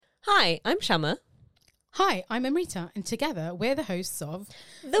Hi, I'm Shama. Hi, I'm Amrita, and together we're the hosts of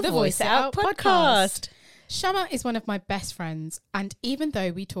The Voice It Out podcast. Shama is one of my best friends, and even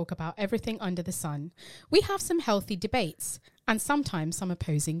though we talk about everything under the sun, we have some healthy debates and sometimes some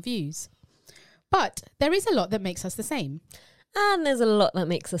opposing views. But there is a lot that makes us the same. And there's a lot that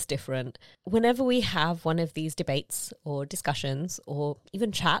makes us different. Whenever we have one of these debates or discussions or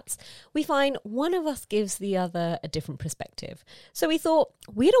even chats, we find one of us gives the other a different perspective. So we thought,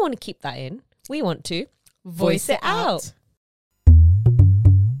 we don't want to keep that in. We want to voice it out.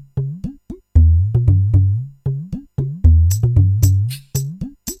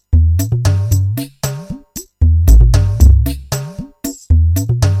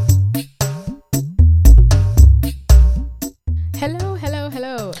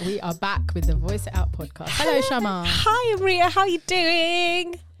 Hello. We are back with the Voice It Out podcast. Hello, Shama. Hi, Amrita. How are you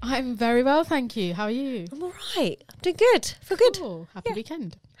doing? I'm very well, thank you. How are you? I'm all right. I'm doing good. Feel good. Cool. Happy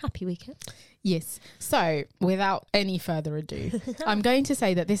weekend. Happy weekend. Yes. So, without any further ado, I'm going to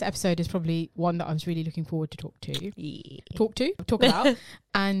say that this episode is probably one that I was really looking forward to talk about.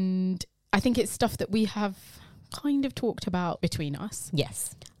 And I think it's stuff that we have kind of talked about between us.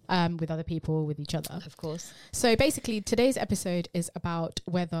 Yes. With other people, with each other. Of course. So basically, today's episode is about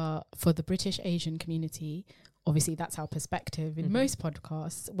whether for the British Asian community, obviously that's our perspective in most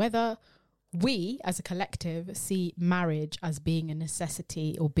podcasts, whether we as a collective see marriage as being a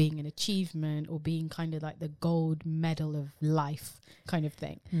necessity or being an achievement or being kind of like the gold medal of life kind of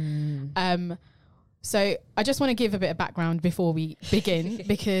thing. So I just want to give a bit of background before we begin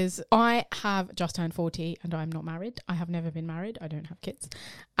because I have just turned 40 and I'm not married. I have never been married. I don't have kids.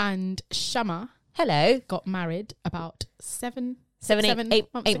 And Shama got married about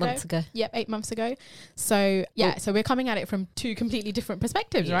eight months ago. Yep, 8 months ago. So so we're coming at it from two completely different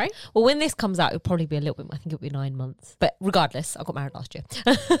perspectives, right? Well, when this comes out, it'll probably be a little bit more. I think it'll be 9 months. But regardless, I got married last year.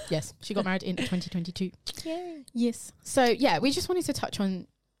 Yes, she got married in 2022. Yay. Yes. So we just wanted to touch on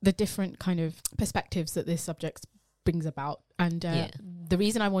the different kind of perspectives that this subject brings about. And the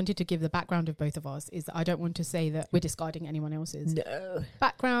reason I wanted to give the background of both of us is that I don't want to say that we're discarding anyone else's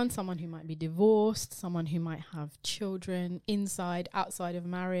background, someone who might be divorced, someone who might have children inside, outside of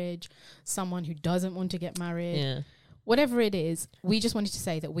marriage, someone who doesn't want to get married. Yeah. Whatever it is, we just wanted to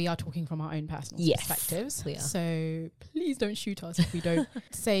say that we are talking from our own personal perspectives. We are. So please don't shoot us if we don't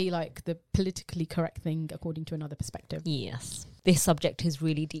say like the politically correct thing according to another perspective. Yes. This subject is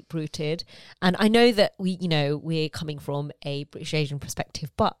really deep rooted. And I know that we're coming from a British Asian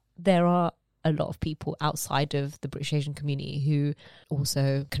perspective, but there are a lot of people outside of the British Asian community who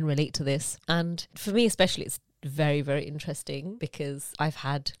also can relate to this. And for me especially, it's very, very interesting because I've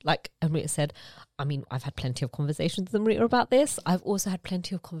had, like Amrita said, I've had plenty of conversations with Amrita about this. I've also had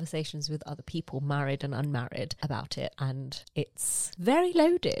plenty of conversations with other people, married and unmarried, about it. And it's very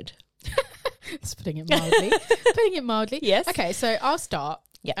loaded. It's putting it mildly. Yes. Okay, so I'll start.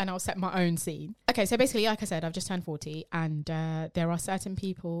 Yeah. And I'll set my own scene. Okay, so basically, like I said, I've just turned 40 and there are certain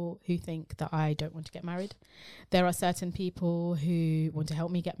people who think that I don't want to get married. There are certain people who want to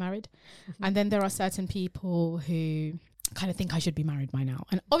help me get married. Mm-hmm. And then there are certain people who kind of think I should be married by now.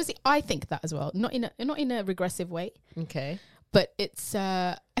 And obviously, I think that as well. Not in a regressive way. Okay. But it's,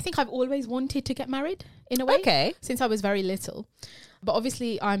 I think I've always wanted to get married in a way. Okay. Since I was very little. But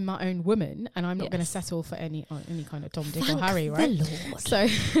obviously, I'm my own woman, and I'm not going to settle for any kind of Tom, Dick, or Harry, right? The Lord. So,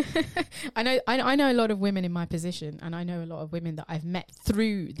 I know a lot of women in my position, and I know a lot of women that I've met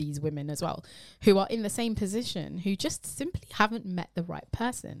through these women as well, who are in the same position, who just simply haven't met the right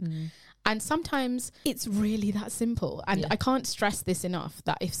person. And sometimes it's really that simple. And I can't stress this enough,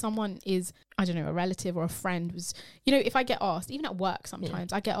 that if someone is, I don't know, a relative or a friend was, if I get asked, even at work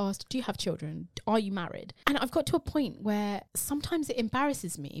sometimes, I get asked, do you have children? Are you married? And I've got to a point where sometimes it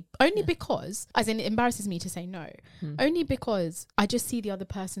embarrasses me, only because, as in it embarrasses me to say no, only because I just see the other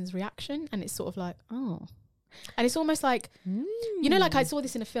person's reaction and it's sort of like, oh. And it's almost like, like I saw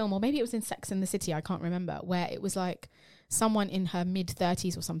this in a film, or maybe it was in Sex and the City, I can't remember, where it was like, someone in her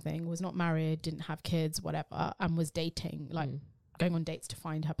mid-30s or something was not married, didn't have kids, whatever, and was dating, like going on dates to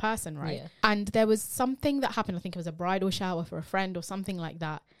find her person, right? Yeah. And there was something that happened, I think it was a bridal shower for a friend or something like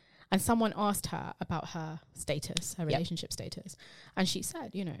that. And someone asked her about her status, her relationship status. And she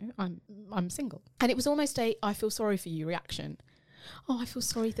said, I'm single. And it was almost a, I feel sorry for you reaction. Oh, I feel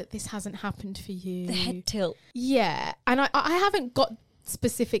sorry that this hasn't happened for you. The head tilt. Yeah. And I haven't got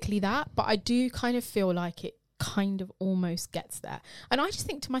specifically that, but I do kind of feel like it kind of almost gets there. And I just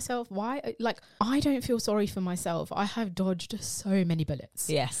think to myself, why? Like, I don't feel sorry for myself. I have dodged so many bullets.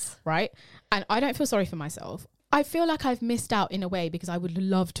 Yes. Right? And I don't feel sorry for myself. I feel like I've missed out in a way, because I would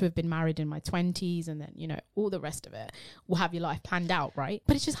love to have been married in my 20s and then, you know, all the rest of it. Will have your life planned out, right?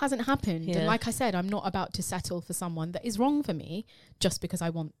 But it just hasn't happened. Yeah. And like I said, I'm not about to settle for someone that is wrong for me just because I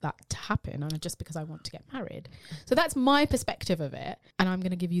want that to happen and just because I want to get married. So that's my perspective of it. And I'm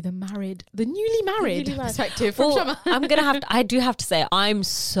going to give you the newly married perspective. Well, I do have to say, I'm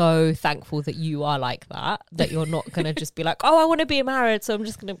so thankful that you are like that you're not going to just be like, oh, I want to be married, so I'm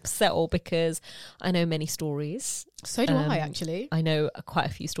just going to settle, because I know many stories. So do I, actually. I know quite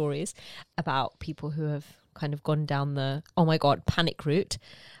a few stories about people who have kind of gone down the, oh my God, panic route.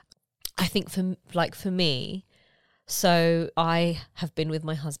 I think for me, so I have been with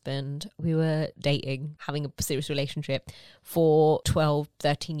my husband. We were dating, having a serious relationship for 12,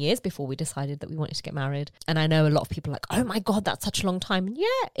 13 years before we decided that we wanted to get married. And I know a lot of people are like, oh my God, that's such a long time. And yeah,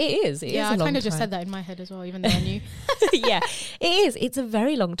 it is. It is a long time. I kind of just said that in my head as well, even though I knew. Yeah, it is. It's a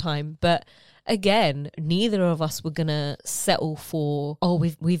very long time. But again, neither of us were gonna settle for, oh,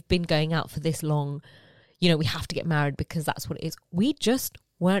 we've been going out for this long, you know, we have to get married because that's what it is. We just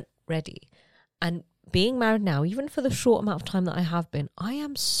weren't ready. And being married now, even for the short amount of time that I have been, I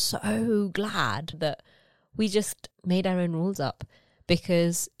am so glad that we just made our own rules up,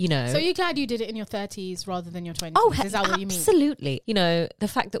 because, you know. So you're glad you did it in your 30s rather than your 20s? Oh, is that what you mean? Absolutely. You know, the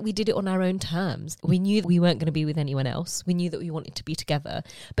fact that we did it on our own terms. We knew that we weren't going to be with anyone else. We knew that we wanted to be together.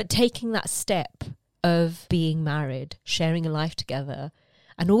 But taking that step of being married, sharing a life together,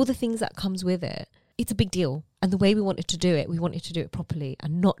 and all the things that comes with it, it's a big deal. And the way we wanted to do it properly,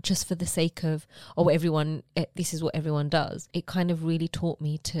 and not just for the sake of, oh, this is what everyone does. It kind of really taught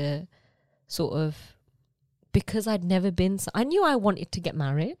me to sort of, because I knew I wanted to get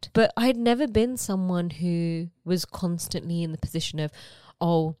married, but I'd never been someone who was constantly in the position of,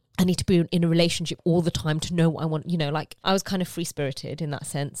 oh, I need to be in a relationship all the time to know what I want. You know, like, I was kind of free-spirited in that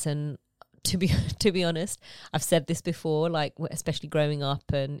sense. And to be honest, I've said this before, like, especially growing up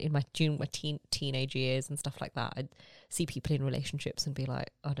and in my teenage years and stuff like that, I'd see people in relationships and be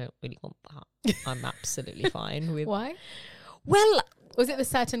like, I don't really want that. I'm absolutely fine with. Why? Well, was it the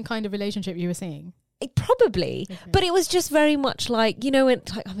certain kind of relationship you were seeing? Probably, okay. But it was just very much like, you know,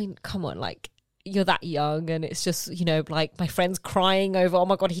 I mean, come on, like, you're that young, and it's just, you know, like, my friends crying over, oh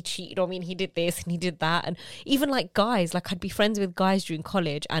my God, he cheated on me and he did this and he did that. And even like guys, like, I'd be friends with guys during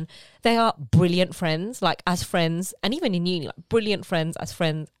college, and they are brilliant friends, like, as friends, and even in uni, like, brilliant friends as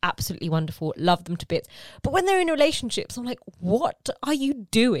friends, absolutely wonderful, love them to bits. But when they're in relationships, I'm like, what are you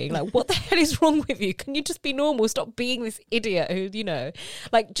doing? Like, what the hell is wrong with you? Can you just be normal? Stop being this idiot who, you know,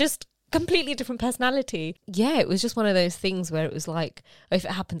 like, just completely different personality. Yeah, it was just one of those things where it was like, oh, if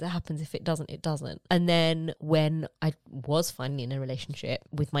it happens, it happens. If it doesn't, it doesn't. And then when I was finally in a relationship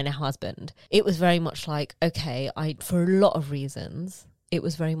with my now husband, it was very much like, okay, for a lot of reasons, it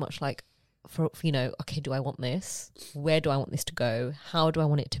was very much like, for you know, okay, do I want this? Where do I want this to go? How do I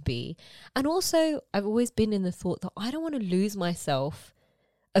want it to be? And also, I've always been in the thought that I don't want to lose myself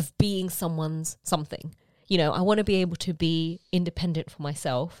of being someone's something. You know, I want to be able to be independent for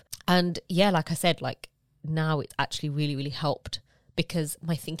myself. And yeah, like I said, like, now it's actually really, really helped, because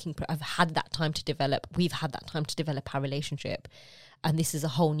my thinking, I've had that time to develop. We've had that time to develop our relationship. And this is a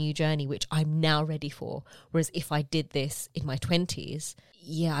whole new journey, which I'm now ready for. Whereas if I did this in my 20s,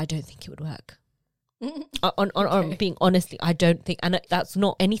 yeah, I don't think it would work. On being honestly, I don't think, and that's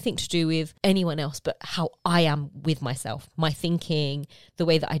not anything to do with anyone else, but how I am with myself, my thinking, the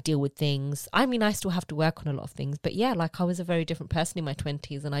way that I deal with things. I mean, I still have to work on a lot of things, but yeah, like, I was a very different person in my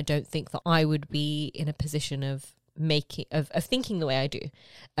 20s, and I don't think that I would be in a position of thinking the way I do,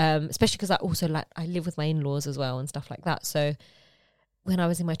 especially because I also, like, I live with my in-laws as well and stuff like that. So when I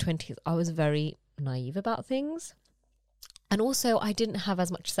was in my 20s, I was very naive about things. And also, I didn't have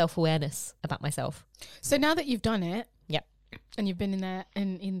as much self-awareness about myself. So now that you've done it, yep, and you've been in there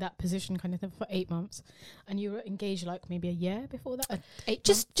and in that position kind of thing for 8 months, and you were engaged like maybe a year before that, 8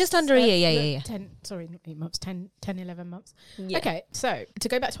 months? Just under a year, yeah. 10, sorry, not 8 months, 10, 11 months. Yeah. Okay, so to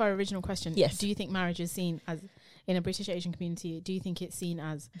go back to our original question, yes. Do you think marriage is seen as, in a British Asian community, do you think it's seen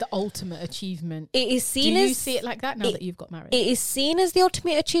as the ultimate achievement? It is seen as... Do you see it like that now that you've got married? It is seen as the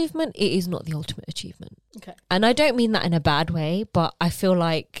ultimate achievement. It is not the ultimate achievement. Okay. And I don't mean that in a bad way, but I feel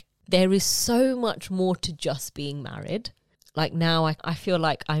like there is so much more to just being married. Like, now I feel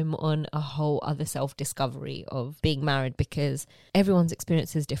like I'm on a whole other self-discovery of being married, because everyone's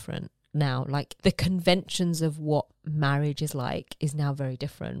experience is different now. Like, the conventions of what marriage is like is now very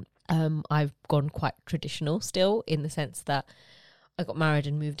different. I've gone quite traditional still, in the sense that I got married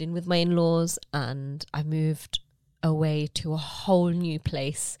and moved in with my in-laws, and I moved away to a whole new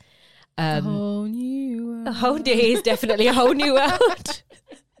place. A whole new world. A whole day is definitely a whole new world.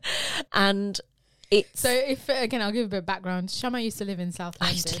 And So if, again, I'll give a bit of background. Shama used to live in South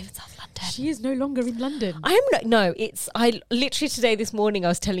London. I used to live in South London. She is no longer in London. I literally today, this morning, I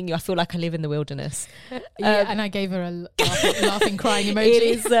was telling you, I feel like I live in the wilderness. And I gave her a laughing, crying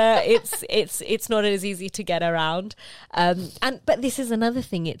emoji. It's not as easy to get around. But this is another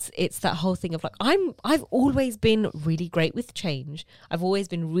thing. It's that whole thing of like, I've always been really great with change. I've always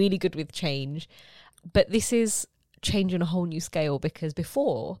been really good with change. But this is change on a whole new scale, because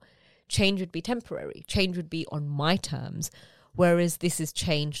before, change would be temporary. Change would be on my terms. Whereas this is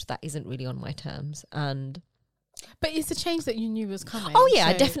change that isn't really on my terms. But it's a change that you knew was coming. Oh yeah,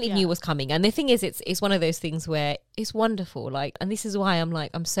 I definitely knew was coming. And the thing is, it's one of those things where it's wonderful. Like, and this is why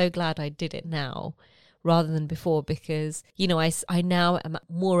I'm so glad I did it now rather than before, because, you know, I now am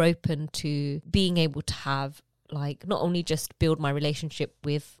more open to being able to have, like, not only just build my relationship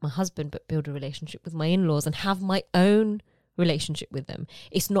with my husband, but build a relationship with my in-laws and have my own relationship with them.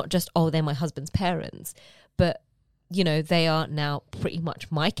 It's not just, oh, they're my husband's parents, but, you know, they are now pretty much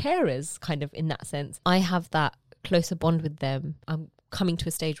my carers, kind of, in that sense. I have that closer bond with them. I'm coming to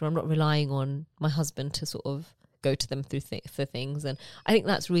a stage where I'm not relying on my husband to sort of go to them for things. And I think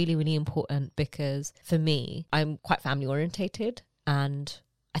that's really, really important, because for me, I'm quite family orientated and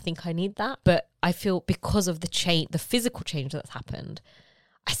I think I need that. But I feel because of the physical change that's happened,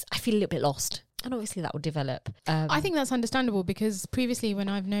 I feel a little bit lost. And obviously that will develop. I think that's understandable, because previously when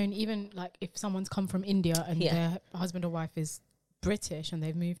I've known, even like if someone's come from India and their husband or wife is British and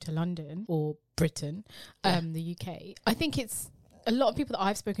they've moved to London or Britain, the UK, I think it's a lot of people that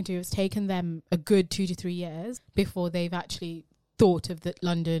I've spoken to, it's taken them a good 2 to 3 years before they've actually thought of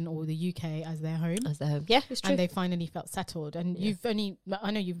London or the UK as their home. Yeah, it's true. And they finally felt settled. And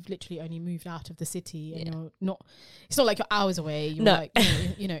I know you've literally only moved out of the city, and you're not, it's not like you're hours away. You're like,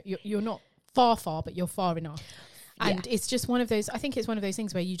 you're not far, but you're far enough. And it's just one of those, I think it's one of those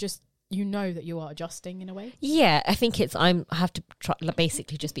things where you just, you know that you are adjusting in a way. Yeah, I think I have to try,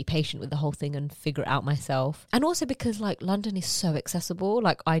 basically just be patient with the whole thing and figure it out myself. And also because like London is so accessible,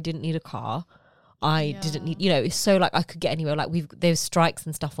 like I didn't need a car. I didn't need, it's so like I could get anywhere. Like there's strikes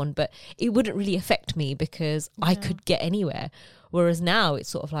and stuff on, but it wouldn't really affect me because I could get anywhere. Whereas now it's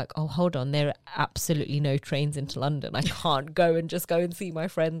sort of like, oh, hold on, there are absolutely no trains into London. I can't go and see my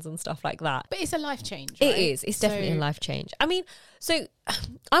friends and stuff like that. But it's a life change, right? It is. It's definitely a life change. I mean, so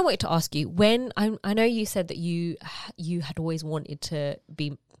I wanted to ask you, when I know you said that you had always wanted to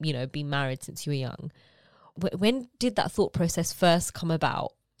be married since you were young. When did that thought process first come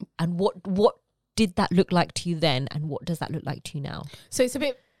about? And what did that look like to you then? And what does that look like to you now? So it's a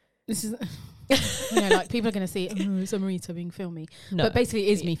bit... This is, like people are going to see, it's Amrita being filmy. No. But basically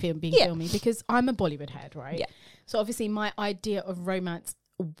it is me being filmy, because I'm a Bollywood head, right? Yeah. So obviously my idea of romance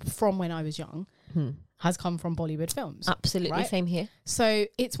from when I was young has come from Bollywood films. Absolutely, right? Same here. So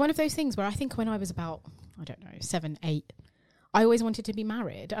it's one of those things where I think when I was about, 7, 8, I always wanted to be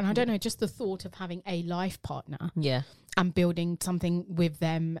married. And I don't know, just the thought of having a life partner. Yeah. And building something with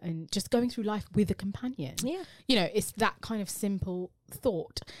them and just going through life with a companion. Yeah. It's that kind of simple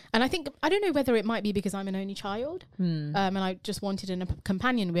thought. And I don't know whether it might be because I'm an only child and I just wanted a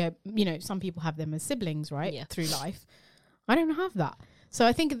companion where, some people have them as siblings, right? Yeah. Through life. I don't have that. So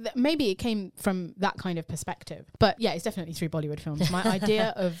I think that maybe it came from that kind of perspective. But yeah, it's definitely through Bollywood films. My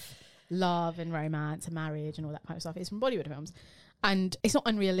idea of love and romance and marriage and all that kind of stuff is from Bollywood films. And it's not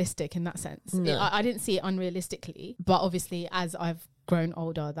unrealistic in that sense. No. I didn't see it unrealistically. But obviously, as I've grown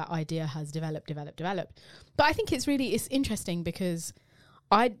older, that idea has developed. But I think it's interesting because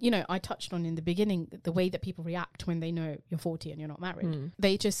I touched on in the beginning the way that people react when they know you're 40 and you're not married.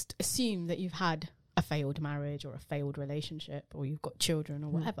 They just assume that you've had a failed marriage or a failed relationship or you've got children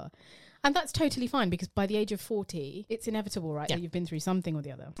or whatever. And that's totally fine, because by the age of 40, it's inevitable, right? Yeah. That you've been through something or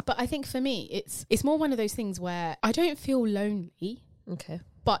the other. But I think for me, it's more one of those things where I don't feel lonely. Okay.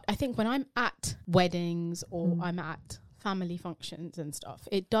 But I think when I'm at weddings or I'm at family functions and stuff,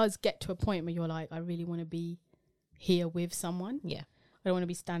 it does get to a point where you're like, I really want to be here with someone. Yeah. I don't want to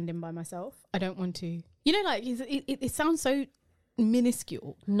be standing by myself. I don't want to, it sounds so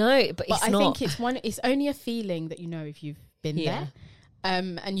minuscule. No, but it's not. I think it's only a feeling that if you've been there.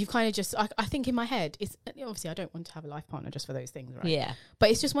 And you've kind of just, I think in my head, it's obviously I don't want to have a life partner just for those things, right? Yeah. But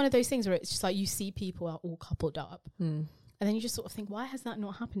it's just one of those things where it's just like you see people are all coupled up. And then you just sort of think, why has that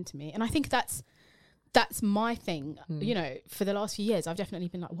not happened to me? And I think that's my thing. For the last few years, I've definitely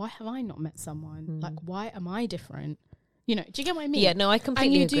been like, why have I not met someone? Like, why am I different? Do you get what I mean? Yeah, no, I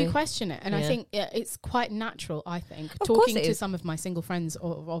completely agree. And you do question it. And I think it's quite natural, I think. Talking to some of my single friends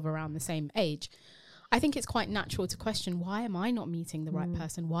of around the same age, I think it's quite natural to question, why am I not meeting the right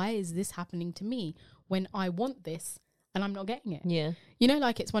person? Why is this happening to me when I want this and I'm not getting it. Yeah. You know,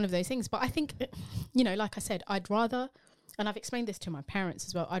 like it's one of those things. But I think, you know, like I said, I'd rather, and I've explained this to my parents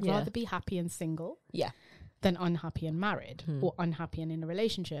as well, I'd rather be happy and single than unhappy and married or unhappy and in a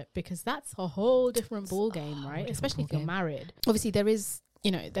relationship, because that's a whole different ball game, right? Especially if you're married. Obviously, there is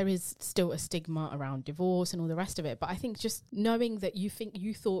still a stigma around divorce and all the rest of it. But I think just knowing that you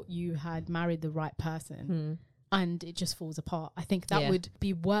thought you had married the right person and it just falls apart, I think that would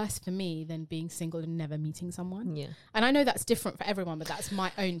be worse for me than being single and never meeting someone. Yeah. And I know that's different for everyone, but that's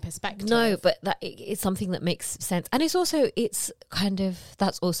my own perspective. No, but it's something that makes sense. And it's also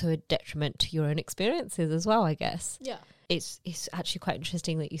that's also a detriment to your own experiences as well, I guess. Yeah. It's actually quite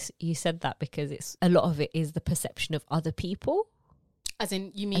interesting that you said that, because it's a lot of it is the perception of other people. As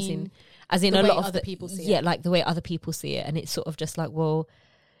in, you mean as in the a way lot of other people see it? Yeah, like the way other people see it. And it's sort of just like, well,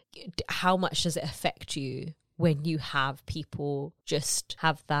 how much does it affect you when you have people just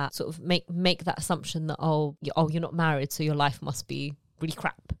have that sort of make that assumption that, oh, you're not married, so your life must be really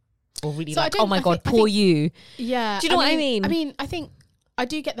crap, or really so like, oh my God, poor you. Yeah. Do you know what I mean? I mean, I think I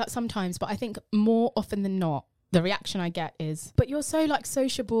do get that sometimes, but I think more often than not, the reaction I get is, but you're so like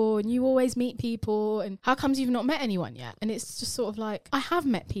sociable and you always meet people, and how comes you've not met anyone yet? And it's just sort of like, I have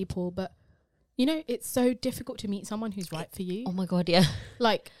met people, but you know, it's so difficult to meet someone who's right for you. Oh my God, yeah.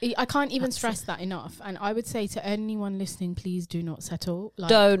 Like, I can't even stress that enough. And I would say to anyone listening, please do not settle. Like,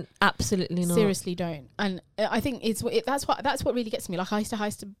 don't, absolutely not. Seriously, don't. And I think that's what really gets me. Like, I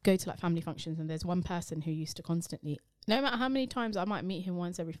used to go to like family functions, and there's one person who used to constantly, no matter how many times I might meet him,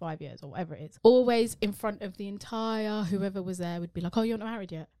 once every 5 years or whatever it is, always in front of the entire whoever was there would be like, oh, you're not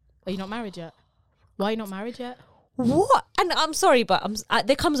married yet? Are you not married yet? Why are you not married yet? What? And I'm sorry, but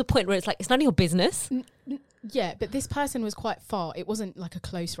there comes a point where it's like, it's none of your business. Yeah, but this person was quite far. It wasn't like a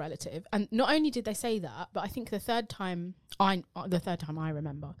close relative. And not only did they say that, but I think the third time I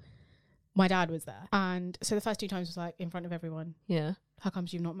remember, my dad was there. And so the first 2 times was like in front of everyone. Yeah. How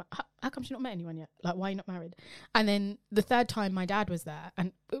comes you've not met anyone yet? Like, why are you not married? And then the third time my dad was there,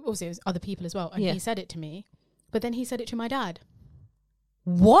 and also it was other people as well, and he said it to me, but then he said it to my dad.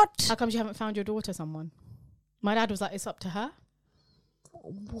 What? How comes you haven't found your daughter someone? My dad was like, it's up to her.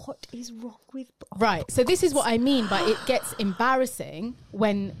 What is wrong with... Right. So this is what I mean by it gets embarrassing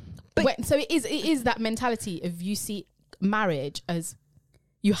so it is that mentality of, you see marriage as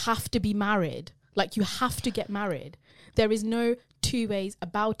you have to be married. Like, you have to get married. There is no 2 ways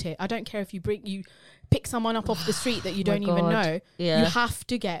about it. I don't care if you pick someone up off the street that you don't even know. Yeah. You have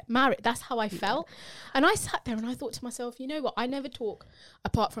to get married. That's how I felt. And I sat there and I thought to myself, you know what? I never talk,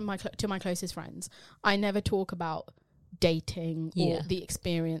 apart from to my closest friends, I never talk about dating or the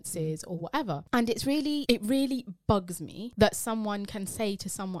experiences or whatever. And it really bugs me that someone can say to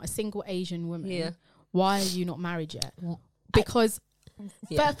a single Asian woman, why are you not married yet? Because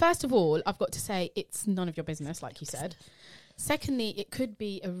first of all, I've got to say, it's none of your business, like you said. Secondly, it could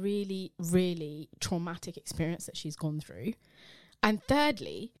be a really, really traumatic experience that she's gone through. And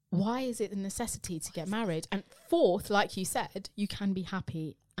thirdly, why is it a necessity to get married? And fourth, like you said, you can be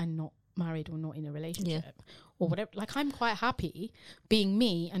happy and not married or not in a relationship or whatever. Like, I'm quite happy being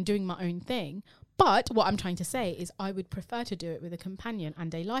me and doing my own thing. But what I'm trying to say is I would prefer to do it with a companion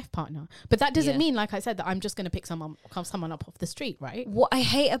and a life partner. But that doesn't mean, like I said, that I'm just going to pick someone up off the street, right? What I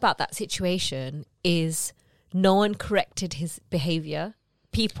hate about that situation is no one corrected his behavior.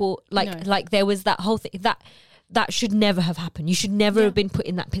 People like there was that whole thing that should never have happened. You should never have been put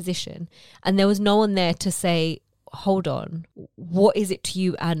in that position. And there was no one there to say, hold on, what is it to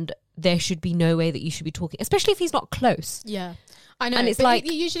you? And there should be no way that you should be talking, especially if he's not close. Yeah, I know. And it's like,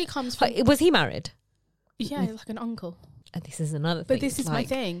 it usually comes from... Was he married? Yeah, like an uncle. And this is another thing. But this is my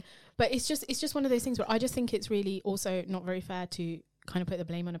thing. But it's just one of those things where I just think it's really also not very fair to kind of put the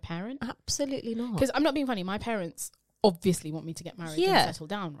blame on a parent. Absolutely not. Because I'm not being funny. My parents obviously want me to get married and settle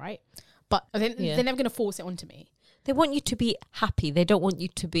down, right? But they're never going to force it onto me. They want you to be happy. They don't want you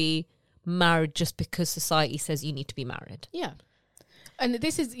to be married just because society says you need to be married. Yeah. And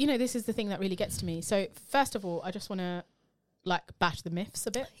this is the thing that really gets to me. So first of all, I just want to like bash the myths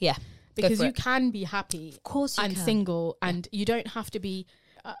a bit. Yeah. Because you can be happy, of course, and single, and you don't have to be.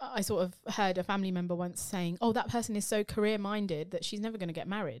 I sort of heard a family member once saying, "Oh, that person is so career-minded that she's never going to get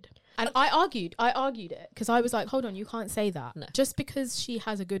married." And I argued it because I was like, "Hold on, you can't say that. No. Just because she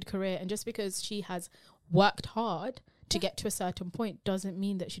has a good career and just because she has worked hard to get to a certain point doesn't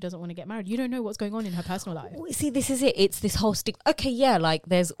mean that she doesn't want to get married. You don't know what's going on in her personal life." See, this is it. It's this whole stick. Okay, yeah, like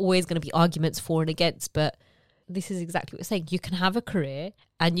there's always going to be arguments for and against, but this is exactly what you're saying. You can have a career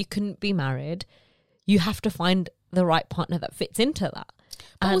and you can be married. You have to find the right partner that fits into that.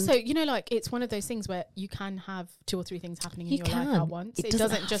 But also, like it's one of those things where you can have 2 or 3 things happening in your life at once. It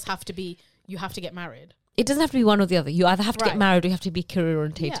doesn't just have to be you have to get married. It doesn't have to be one or the other. You either have to get married or you have to be career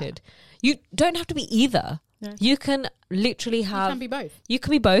orientated. You don't have to be either. No. You can literally have... You can be both. You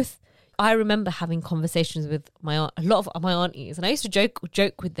can be both. I remember having conversations with a lot of my aunties, and I used to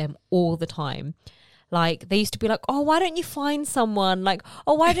joke with them all the time. Like, they used to be like, oh, why don't you find someone? Like,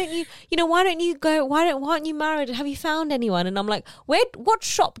 oh, why don't you, why aren't you married? Have you found anyone? And I'm like, what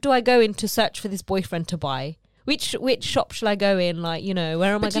shop do I go in to search for this boyfriend to buy? Which shop shall I go in? Like,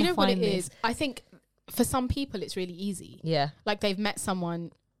 where am I going to find this? I think for some people it's really easy. Yeah. Like, they've met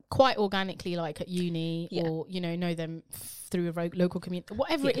someone quite organically, like at uni, or, know them through a local community,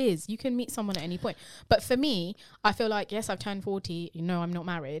 whatever it is, you can meet someone at any point. But for me, I feel like, yes, I've turned 40, I'm not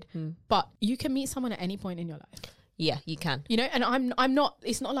married, but you can meet someone at any point in your life. Yeah, you can. And I'm not,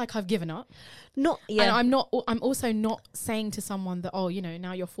 it's not like I've given up. Not, yeah. And I'm also not saying to someone that,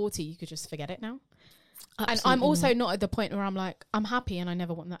 now you're 40, you could just forget it now. Absolutely. And I'm also not at the point where I'm like, I'm happy and I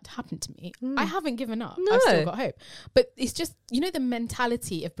never want that to happen to me. I haven't given up. No. I've still got hope. But it's just, the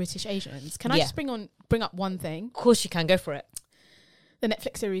mentality of British Asians. Can I just bring up one thing? Of course you can. Go for it. The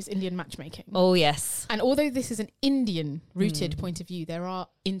Netflix series Indian Matchmaking. Oh, yes. And although this is an Indian-rooted point of view, there are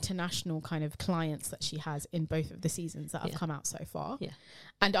international kind of clients that she has in both of the seasons that have come out so far. Yeah.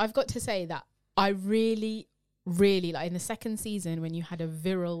 And I've got to say that I really, really, like in the second season when you had a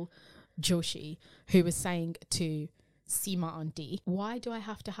viral Joshi who was saying to Seema Auntie, why do I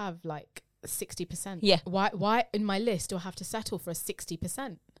have to have like 60%? Yeah. Why in my list do I have to settle for a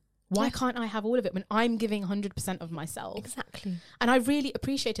 60%? Why can't I have all of it when I'm giving 100% of myself? Exactly. And I really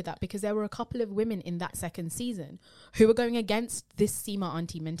appreciated that because there were a couple of women in that second season who were going against this Seema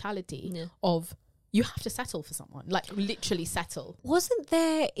Auntie mentality of you have to settle for someone, like literally settle. Wasn't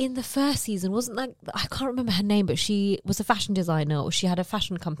there in the first season, I can't remember her name, but she was a fashion designer or she had a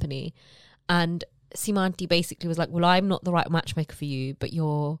fashion company, and Seema Auntie basically was like, well, I'm not the right matchmaker for you, but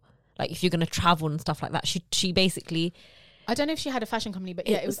you're like, if you're going to travel and stuff like that, she basically... I don't know if she had a fashion company, but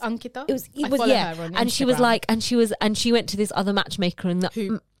it was Ankita. It was her on and she was like, and she went to this other matchmaker and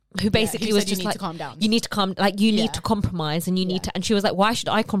who basically was just like, you need to calm, like you need to compromise and you need to, and she was like, why should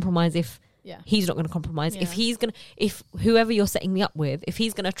I compromise if he's not going to compromise? If whoever you're setting me up with, if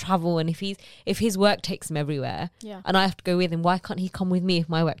he's going to travel and if his work takes him everywhere and I have to go with him, why can't he come with me if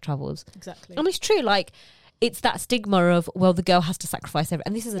my work travels? Exactly. And it's true, like, it's that stigma of, well, the girl has to sacrifice everything.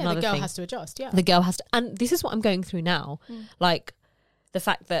 And this is another thing. The girl has to adjust, The girl has to... And this is what I'm going through now. Like, the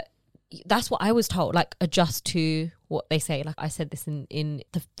fact that that's what I was told, like, adjust to what they say. Like, I said this in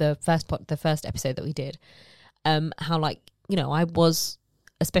the first episode that we did. How, like, I was,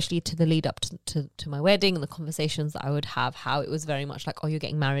 especially to the lead up to my wedding and the conversations that I would have, how it was very much like, oh, you're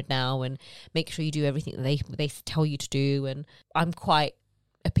getting married now and make sure you do everything that they tell you to do. And I'm quite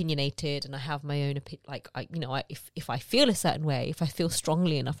opinionated and I have my own opinion. Like, if I feel a certain way, if I feel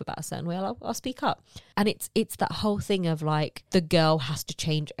strongly enough about a certain way, I'll speak up. And it's that whole thing of like, the girl has to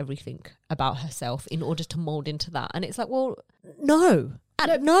change everything about herself in order to mold into that. And it's like, well, no.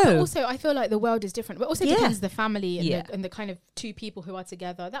 But also, I feel like the world is different. But also depends the family and the kind of two people who are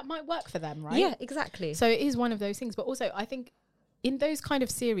together. That might work for them, right? Yeah, exactly. So it is one of those things. But also, I think in those kind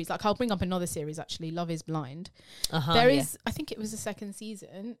of series, like I'll bring up another series actually, Love is Blind. There is, I think it was the second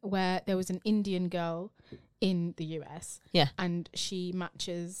season where there was an Indian girl in the US. Yeah. And she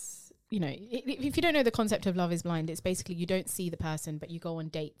matches, if you don't know the concept of Love is Blind, it's basically you don't see the person, but you go on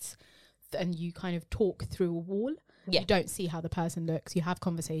dates and you kind of talk through a wall. Yeah. You don't see how the person looks. You have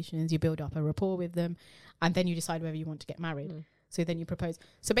conversations, you build up a rapport with them, and then you decide whether you want to get married. So then you propose.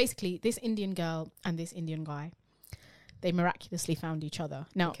 So basically, this Indian girl and this Indian guy, they miraculously found each other.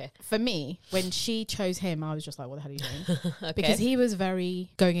 Now, for me, when she chose him, I was just like, what the hell are you doing? Because he was very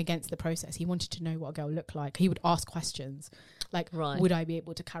going against the process. He wanted to know what a girl looked like. He would ask questions like, would I be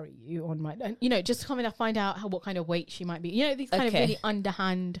able to carry you on my... And, just coming to find out what kind of weight she might be. These kind of really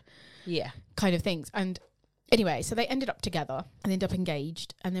underhand kind of things. And anyway, so they ended up together and ended up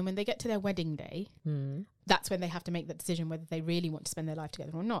engaged. And then when they get to their wedding day... that's when they have to make the decision whether they really want to spend their life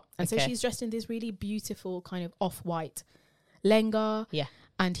together or not. And so she's dressed in this really beautiful kind of off-white lehenga. Yeah.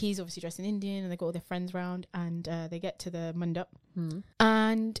 And he's obviously dressed in Indian and they've got all their friends around and they get to the mandap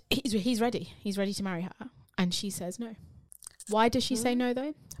and he's ready. He's ready to marry her. And she says no. Why does she say no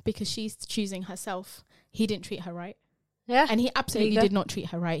though? Because she's choosing herself. He didn't treat her right. Yeah. And he absolutely did not treat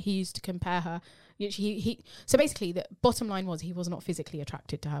her right. He used to compare her. So basically, the bottom line was he was not physically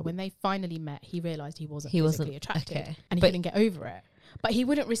attracted to her. When they finally met, he realised he wasn't physically attracted, and he couldn't get over it. But he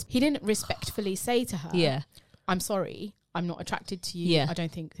didn't respectfully say to her, "I'm sorry, I'm not attracted to you. I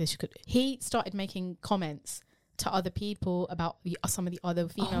don't think this could." He started making comments to other people about some of the other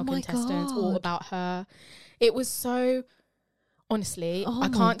female contestants or about her. It was so. honestly, I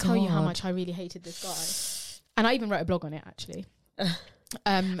can't tell you how much I really hated this guy. And I even wrote a blog on it, actually.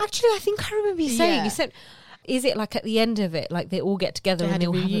 Actually, I think I remember you saying, you said, is it like at the end of it, like they all get together and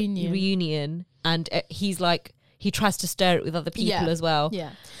they'll have a reunion, and he's like, he tries to stir it with other people as well. Yeah.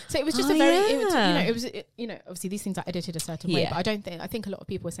 So it was just obviously these things are edited a certain way, but I think a lot of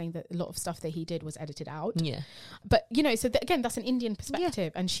people were saying that a lot of stuff that he did was edited out. Yeah. But, so again, that's an Indian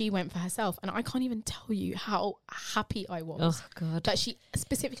perspective, and she went for herself. And I can't even tell you how happy I was that she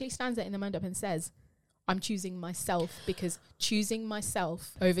specifically stands there in the mandap and says, I'm choosing myself, because choosing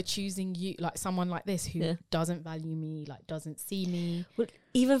myself over choosing you, like someone like this who doesn't value me, like doesn't see me. Well,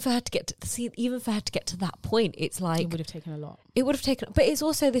 even for her to get to that point, it's like it would have taken a lot. But it's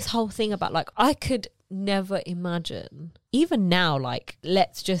also this whole thing about like, I could never imagine, even now, like,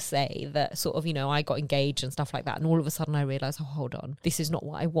 let's just say that sort of, I got engaged and stuff like that, and all of a sudden I realized, oh, hold on, this is not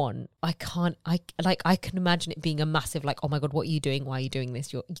what I want. I can imagine it being a massive like, oh my God, what are you doing? Why are you doing this?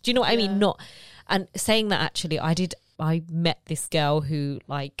 Do you know what I mean? And saying that, actually, I met this girl who,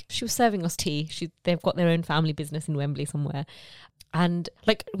 like, she was serving us tea. They've got their own family business in Wembley somewhere. And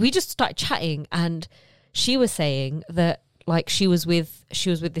like, we just started chatting, and she was saying that, like, she was with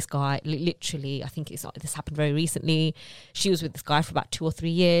this guy, literally, I think this happened very recently. She was with this guy for about 2 or 3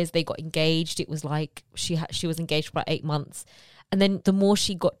 years. They got engaged. It was like she was engaged for about 8 months. And then the more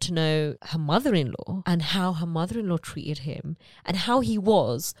she got to know her mother-in-law and how her mother-in-law treated him and how he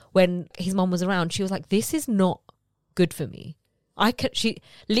was when his mum was around, she was like, this is not good for me.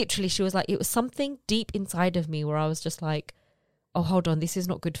 She was like, it was something deep inside of me where I was just like, oh, hold on, this is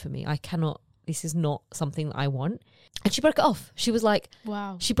not good for me. This is not something that I want. And she broke it off. She was like,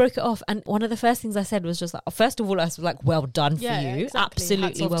 wow. She broke it off. And one of the first things I said was just like, first of all, I was like, well done for you. Exactly.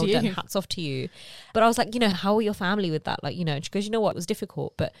 Absolutely well done. Hats off to you. But I was like, how are your family with that? Like, and she goes, you know what? It was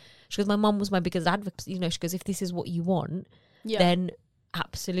difficult. But she goes, my mum was my biggest advocate. She goes, if this is what you want, then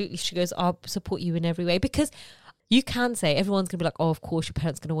absolutely. She goes, I'll support you in every way. Because you can say, everyone's going to be like, oh, of course, your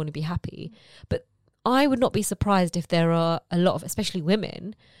parents are going to want to be happy. But I would not be surprised if there are a lot of, especially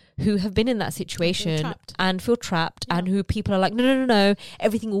women, who have been in that situation and feel trapped and who people are like, no,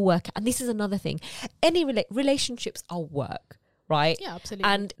 everything will work. And this is another thing. Any relationships are work, right? Yeah,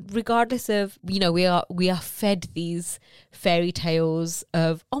 absolutely. And regardless of, we are fed these fairy tales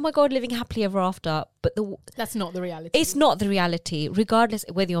of, oh my God, living happily ever after. But that's not the reality. It's not the reality. Regardless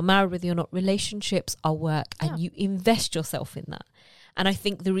whether you're married, whether you're not, relationships are work, and you invest yourself in that. And I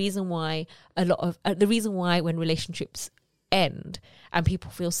think the reason why when relationships end and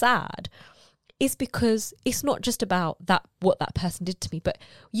people feel sad is because it's not just about what that person did to me, but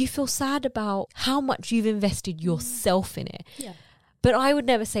you feel sad about how much you've invested yourself in it. Yeah. But I would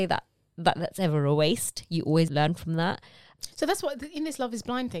never say that's ever a waste. You always learn from that. So that's what in this Love is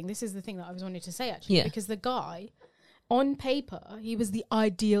Blind thing, this is the thing that I was wanting to say, actually, because the guy, on paper, he was the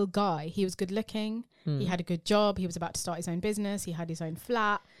ideal guy. He was good looking. He had a good job. He was about to start his own business. He had his own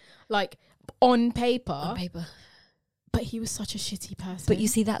flat. Like, on paper. But he was such a shitty person. But you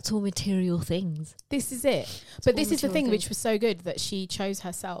see, that's all material things. This is it. But this is the thing which was so good, that she chose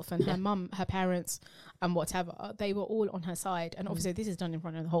herself, and her mum, her parents, and whatever, they were all on her side. And obviously this is done in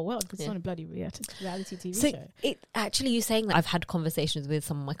front of the whole world, because it's on a bloody reality TV show. Actually, you saying that, I've had conversations with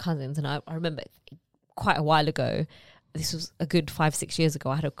some of my cousins, and I remember quite a while ago, this was a good 5-6 years ago,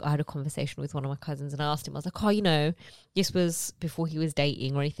 I had a conversation with one of my cousins, and I asked him, I was like, oh, this was before he was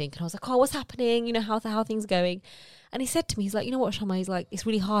dating or anything. And I was like, oh, what's happening? How things going? And he said to me, he's like, you know what, Shama, he's like, it's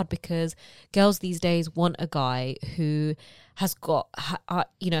really hard because girls these days want a guy who has got a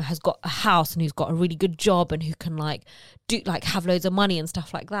house and who's got a really good job and who can have loads of money and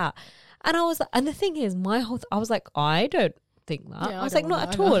stuff like that. And I was like, and the thing is, I was like, I don't think that. I was like, not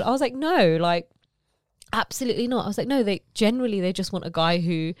at all. I was like, no, like, absolutely not. I was like, no, they just want a guy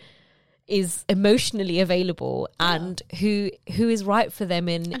who is emotionally available and who is right for them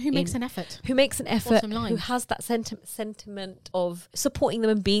and who makes an effort, who has that sentiment of supporting them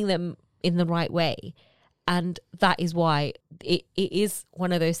and being them in the right way. And that is why it is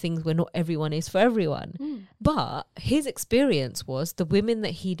one of those things where not everyone is for everyone. But his experience was the women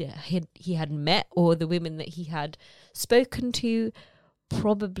that he had met, or the women that he had spoken to,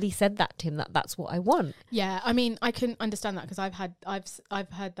 probably said that to him, that's what I want. Yeah, I mean, I can understand that, because I've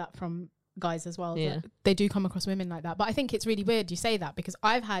heard that from guys as well. Yeah. They do come across women like that. But I think it's really weird you say that, because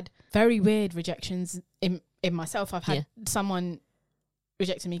I've had very weird rejections in myself. I've had someone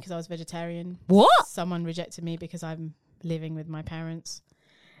rejected me because I was vegetarian. What? Someone rejected me because I'm living with my parents.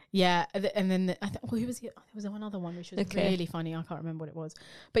 Yeah, and then who was there was one other one which was really funny. I can't remember what it was,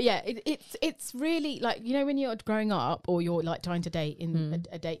 but yeah, it's really like, when you're growing up, or you're like trying to date in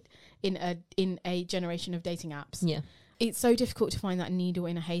a generation of dating apps. Yeah, it's so difficult to find that needle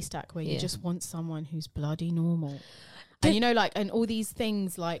in a haystack where you just want someone who's bloody normal. And, you know, like, and all these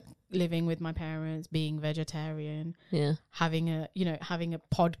things like living with my parents, being vegetarian, having a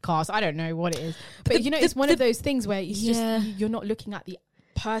podcast. I don't know what it is. But, you know, it's one of those things where it's just, you're not looking at the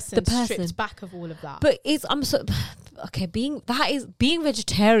person stripped back of all of that. But being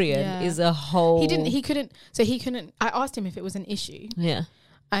vegetarian is a whole... He couldn't. I asked him if it was an issue. Yeah.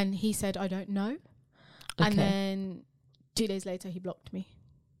 And he said, I don't know. Okay. And then 2 days later, he blocked me.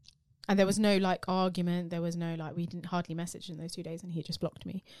 And there was no like argument. There was no like, we didn't hardly message in those 2 days, and he just blocked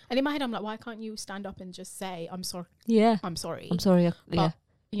me. And in my head, I'm like, why can't you stand up and just say, I'm sorry? Yeah. I'm sorry. I'm sorry. But,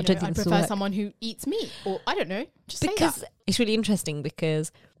 you know, I prefer someone who eats meat, or I don't know. Just because say that. It's really interesting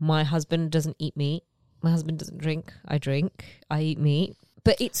because my husband doesn't eat meat. My husband doesn't drink. I drink. I eat meat.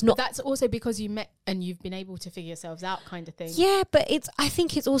 But it's not... But that's also because you met and you've been able to figure yourselves out, kind of thing. Yeah, but I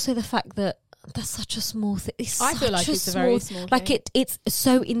think it's also the fact that that's such a small thing. I feel like it's a very small like thing. It's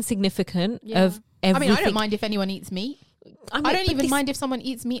so insignificant of everything. I mean, I don't mind if anyone eats meat. I don't even mind if someone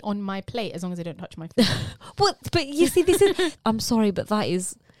eats meat on my plate, as long as they don't touch my food. Well, but you see, this is... I'm sorry, but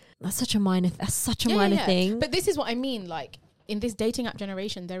that's such a minor thing. But this is what I mean. Like, in this dating app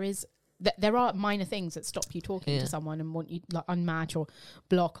generation, there are minor things that stop you talking to someone and want you like unmatch or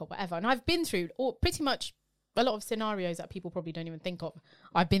block or whatever. And I've been through pretty much a lot of scenarios that people probably don't even think of.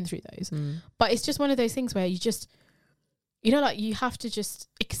 I've been through those. But it's just one of those things where you just, you know, like you have to just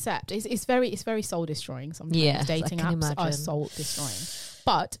accept. It's very soul destroying sometimes. Yeah, dating apps are soul destroying.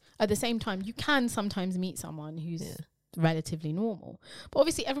 But at the same time, you can sometimes meet someone who's relatively normal. But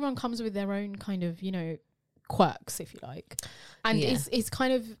obviously everyone comes with their own kind of, you know, quirks, if you like. And it's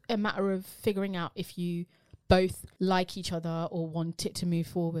kind of a matter of figuring out if you both like each other or want it to move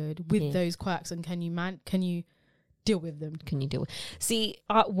forward with those quirks, and can you deal with them? See,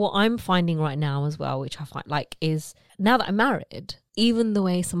 what I'm finding right now as well, which I find like is, now that I'm married, even the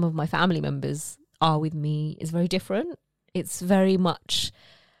way some of my family members are with me is very different. It's very much,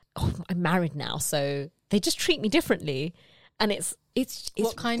 I'm married now, so they just treat me differently. And it's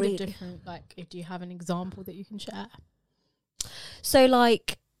what kind of different? Like, do you have an example that you can share? So,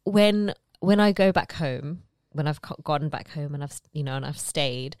 like when I go back home, when I've gone back home and I've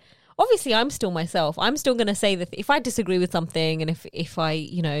stayed, obviously I'm still myself. I'm still going to say that if I disagree with something, and if I,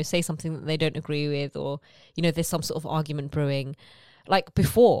 you know, say something that they don't agree with, or, you know, there's some sort of argument brewing, like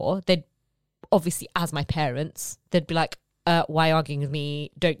before, they'd obviously, as my parents, they'd be like, why arguing with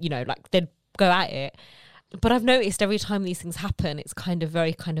me? Don't, you know, like they'd go at it. But I've noticed every time these things happen, it's kind of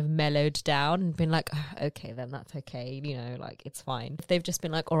very kind of mellowed down and been like, oh, okay, then that's okay. You know, like it's fine. If they've just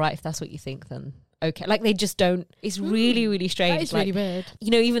been like, all right, if that's what you think, then okay. Like they just don't, it's really, really strange. That is like, really weird.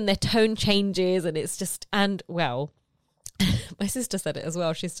 You know, even their tone changes, and it's just, and well, my sister said it as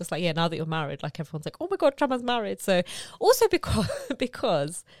well. She's just like, yeah, now that you're married, like everyone's like, oh my God, Trama's married. So also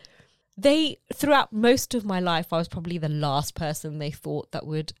because they, throughout most of my life, I was probably the last person they thought that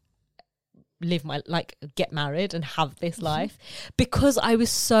would get married and have this life, because I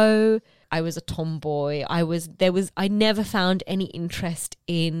was a tomboy. I never found any interest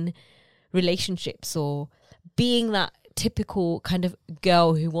in relationships or being that typical kind of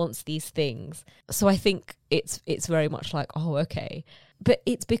girl who wants these things. So I think it's very much like, oh, okay. But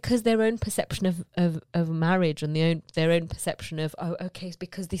it's because their own perception of marriage and their own perception of, oh, okay, it's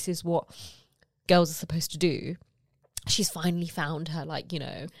because this is what girls are supposed to do. She's finally found her, like, you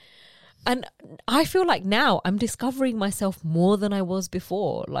know. And I feel like now I'm discovering myself more than I was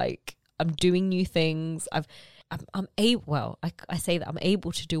before. Like, I'm doing new things. I say that I'm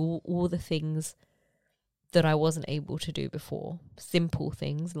able to do all the things that I wasn't able to do before. Simple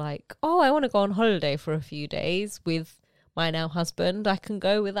things like, oh, I want to go on holiday for a few days with my now husband. I can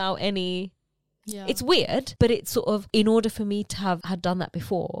go without any... Yeah. It's weird, but it's sort of, in order for me to have had done that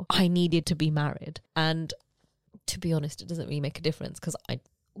before, I needed to be married. And to be honest, it doesn't really make a difference, because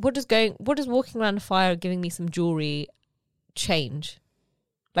what does walking around a fire giving me some jewelry change?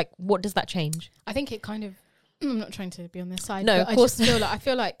 Like, what does that change? I think it kind of, I'm not trying to be on their side. No, but of course. I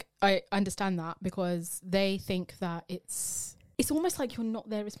feel like I understand that, because they think that it's almost like you're not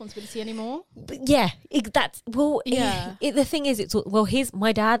their responsibility anymore. But yeah, that's, well, yeah. The thing is,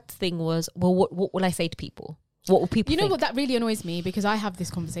 my dad's thing was, well, what will I say to people? What will people think? What, that really annoys me, because I have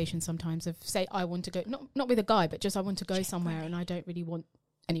this conversation sometimes of, say, I want to go, not with a guy, but just I want to go somewhere and I don't really want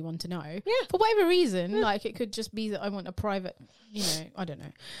anyone to know. Yeah. For whatever reason, like it could just be that I want a private, you know, I don't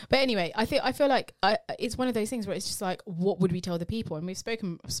know. But anyway, I feel like it's one of those things where it's just like, what would we tell the people? And we've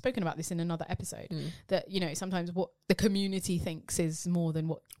spoken about this in another episode, that, you know, sometimes what the community thinks is more than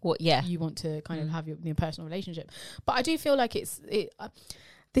what you want to kind of have your personal relationship. But I do feel like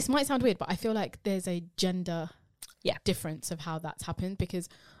this might sound weird, but I feel like there's a gender difference of how that's happened, because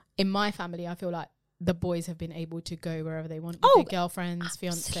in my family, I feel like the boys have been able to go wherever they want with their girlfriends,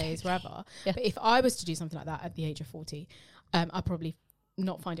 fiancés, wherever. Yeah. But if I was to do something like that at the age of 40, I'd probably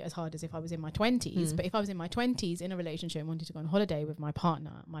not find it as hard as if I was in my 20s. But if I was in my 20s in a relationship and wanted to go on holiday with my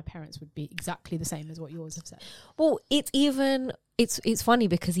partner, my parents would be exactly the same as what yours have said. Well, it's funny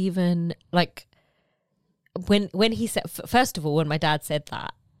because even like when he said, first of all, when my dad said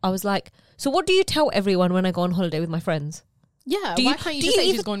that, I was like, so what do you tell everyone when I go on holiday with my friends? Yeah, why can't you just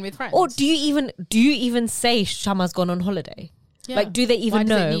say she's gone with friends? Or do you even say Shama's gone on holiday? Yeah. Like, do they even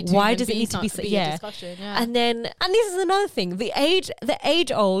know? Why does it need to be discussion? Yeah. And this is another thing. The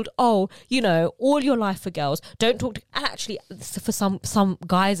age old, all your life for girls. Don't talk to, and actually for some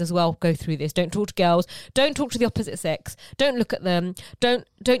guys as well go through this. Don't talk to girls. Don't talk to the opposite sex. Don't look at them. Don't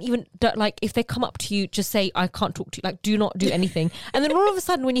like, if they come up to you, just say, I can't talk to you. Like, do not do anything. And then all of a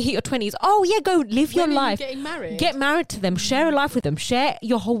sudden when you hit your 20s, go live your life. Getting married. Get married to them. Share a life with them. Share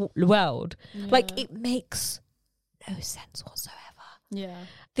your whole world. Yeah. Like, it makes no sense whatsoever. Yeah.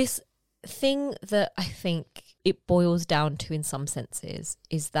 This thing that I think it boils down to in some senses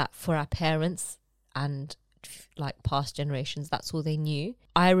is that for our parents and like past generations, that's all they knew.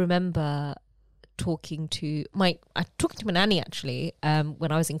 I remember talking to my nanny actually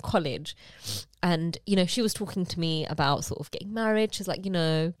when I was in college, and she was talking to me about sort of getting married. She's like, you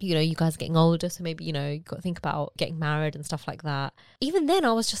guys are getting older, so maybe you got to think about getting married and stuff like that. Even then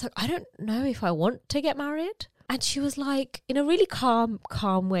I was just like, I don't know if I want to get married. And she was like, in a really calm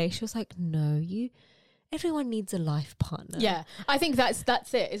way, she was like, no, everyone needs a life partner. Yeah, I think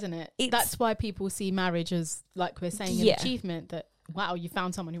that's it, isn't it? That's why people see marriage as, like we're saying, an achievement, that, wow, you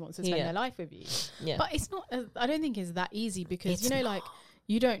found someone who wants to spend their life with you. Yeah. But it's not, I don't think it's that easy, because, like,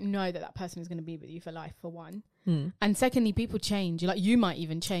 you don't know that person is going to be with you for life, for one. And secondly, people change. Like, you might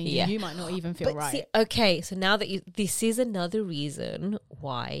even change. Yeah. And you might not even feel right. Okay, so now that this is another reason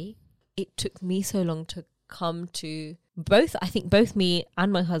why it took me so long to come to both me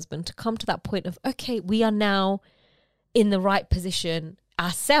and my husband to come to that point of, okay, we are now in the right position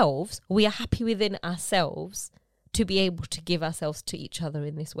ourselves. We are happy within ourselves to be able to give ourselves to each other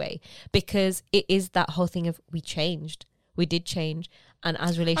in this way, because it is that whole thing of we did change. And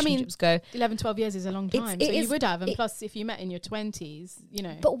as relationships go, 11, 12 years is a long time. So you would have. And plus, if you met in your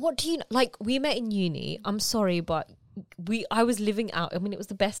 20s, But what do you, like, we met in uni. I'm sorry, but I was living out. I mean, it was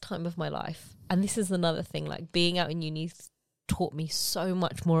the best time of my life. And this is another thing, like, being out in uni taught me so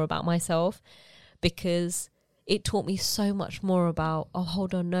much more about myself, because it taught me so much more about, oh,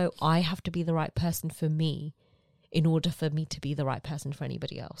 hold on, no, I have to be the right person for me in order for me to be the right person for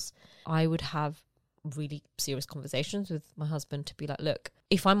anybody else. I would have really serious conversations with my husband to be like, look,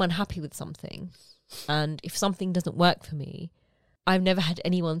 if I'm unhappy with something and if something doesn't work for me, I've never had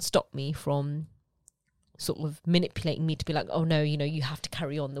anyone stop me from sort of manipulating me to be like, oh no, you have to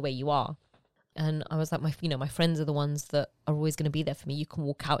carry on the way you are. And I was like, my friends are the ones that are always going to be there for me. You can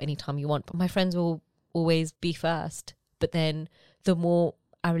walk out anytime you want, but my friends will always be first. But then the more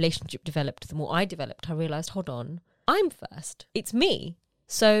our relationship developed, the more I developed, I realized, hold on, I'm first. It's me.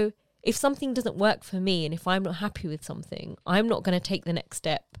 So if something doesn't work for me, and if I'm not happy with something, I'm not going to take the next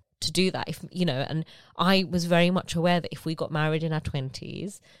step to do that. And I was very much aware that if we got married in our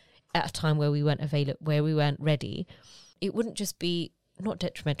 20s at a time where we weren't ready, it wouldn't just be not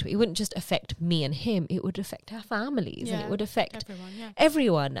detrimental. It wouldn't just affect me and him. It would affect our families, and it would affect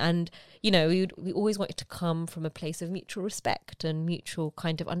everyone. And we always wanted to come from a place of mutual respect and mutual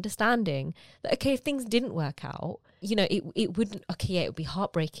kind of understanding that, okay, if things didn't work out, it wouldn't. Okay, yeah, it would be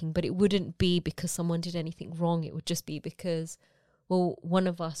heartbreaking, but it wouldn't be because someone did anything wrong. It would just be because, well, one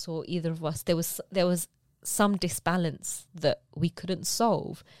of us or either of us, there was some disbalance that we couldn't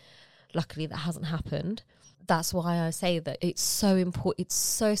solve. Luckily, that hasn't happened. That's why I say that it's so important. It's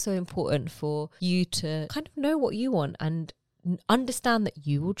so important for you to kind of know what you want and understand that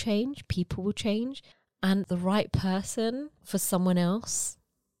you will change, people will change, and the right person for someone else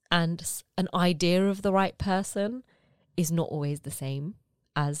and an idea of the right person is not always the same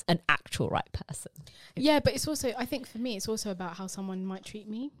as an actual right person. Yeah, but it's also, I think for me, it's also about how someone might treat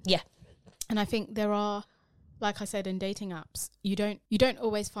me. Yeah. And I think there are, like I said, in dating apps, you don't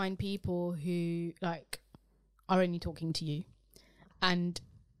always find people who like are only talking to you, and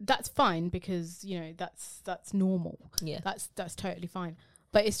that's fine, because that's normal. Yeah, that's totally fine.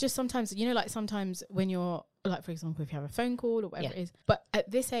 But it's just sometimes, like sometimes when you're like, for example, if you have a phone call or whatever it is. But at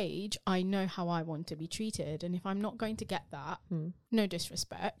this age, I know how I want to be treated, and if I'm not going to get that, no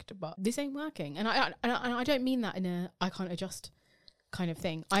disrespect, but this ain't working. And I don't mean that in a I can't adjust kind of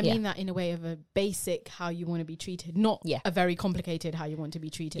thing. I mean that in a way of a basic how you want to be treated, not a very complicated how you want to be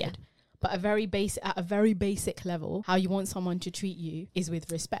treated. But at a very basic level, how you want someone to treat you is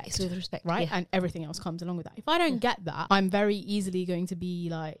with respect. It's with respect, right? Yeah. And everything else comes along with that. If I don't get that, I'm very easily going to be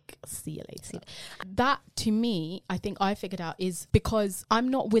like, see you later. That, to me, I think I figured out is because I'm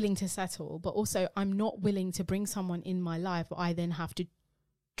not willing to settle, but also I'm not willing to bring someone in my life where I then have to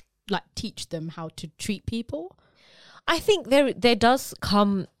like teach them how to treat people. I think there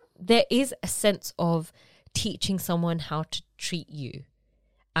is a sense of teaching someone how to treat you.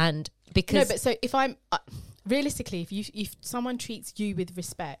 And because no, but so if I'm realistically, if someone treats you with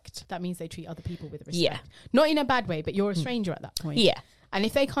respect, that means they treat other people with respect. Yeah. Not in a bad way, but you're a stranger at that point. Yeah. And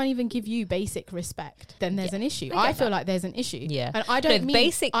if they can't even give you basic respect, then there's an issue. I feel like there's an issue. Yeah. And I don't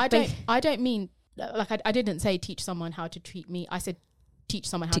mean I don't mean like I didn't say teach someone how to treat me. I said teach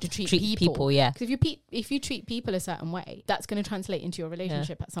someone how to treat people. Yeah. Because if you treat people a certain way, that's going to translate into your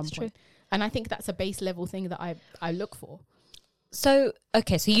relationship at some point. True. And I think that's a base level thing that I look for. So,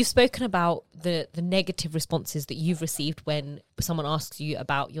 okay, so you've spoken about the negative responses that you've received when someone asks you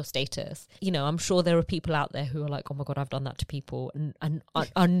about your status. You know, I'm sure there are people out there who are like, oh my God, I've done that to people, and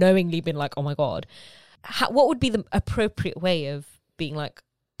unknowingly been like, oh my God. What would be the appropriate way of being like,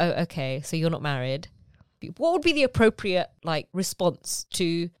 oh, okay, so you're not married? What would be the appropriate like response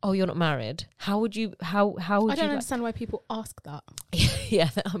to, oh, you're not married? How would you I don't understand why people ask that. Yeah,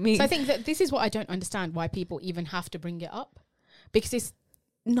 I mean. So I think that this is what I don't understand, why people even have to bring it up. Because it's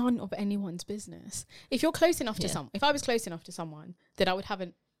none of anyone's business. If you're close enough to if I was close enough to someone, that I would have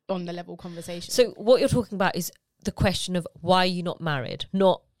an on the level conversation. So what you're talking about is the question of why are you not married,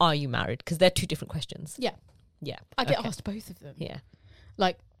 not are you married? Because they're two different questions. Yeah. Yeah. I get asked both of them. Yeah.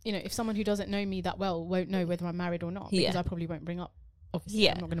 Like, you know, if someone who doesn't know me that well won't know whether I'm married or not, because I probably won't bring up, obviously,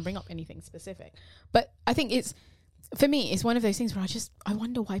 I'm not going to bring up anything specific. But I think for me, it's one of those things where I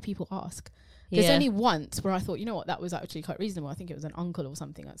wonder why people ask. There's only once where I thought, you know what, that was actually quite reasonable. I think it was an uncle or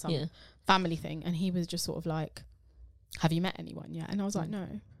something at some family thing. And he was just sort of like, have you met anyone yet? And I was like, no,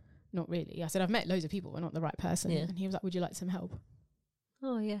 not really. I said, I've met loads of people, but not the right person. Yeah. And he was like, would you like some help?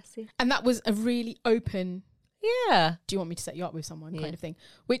 Oh, yeah, see. And that was a really open, do you want me to set you up with someone kind of thing?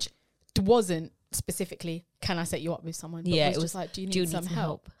 Which wasn't specifically, can I set you up with someone? But it was just like, do you need some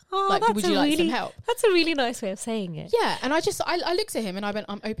help? Oh, like, would you like some help? That's a really nice way of saying it. Yeah, and I looked at him and I went,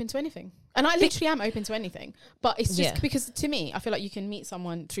 I'm open to anything. And I literally am open to anything. But it's just because, to me, I feel like you can meet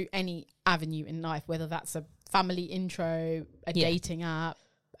someone through any avenue in life, whether that's a family intro, a dating app,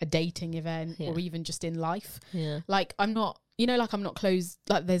 a dating event, or even just in life. Yeah. Like, I'm not closed,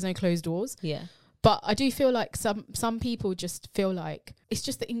 like there's no closed doors. Yeah. But I do feel like some people just feel like it's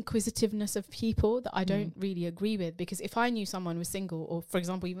just the inquisitiveness of people that I don't really agree with. Because if I knew someone was single, or for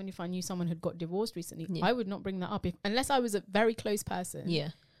example, even if I knew someone had got divorced recently, I would not bring that up unless I was a very close person. Yeah,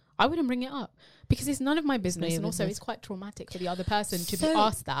 I wouldn't bring it up because it's none of my business, and also it's quite traumatic for the other person to be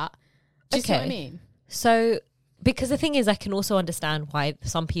asked that. Do you see what I mean? So. Because the thing is, I can also understand why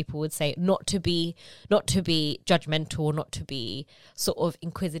some people would say not to be judgmental, not to be sort of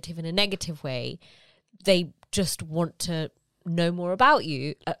inquisitive in a negative way. They just want to know more about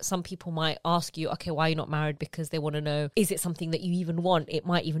you. Some people might ask you, okay, why are you not married? Because they want to know, is it something that you even want? It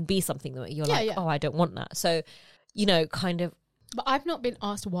might even be something that you're oh, I don't want that. So, you know, kind of. But I've not been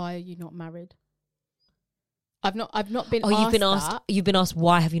asked, why are you not married? I've not been asked. You've been asked,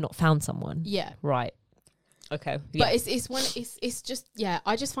 why have you not found someone? Yeah. Right. Okay. Yeah. But it's just,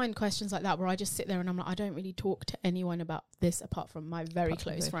 I just find questions like that where I just sit there and I'm like, I don't really talk to anyone about this apart from my very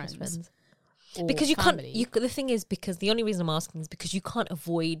close friends. Because you family. can't, the thing is, because the only reason I'm asking is because you can't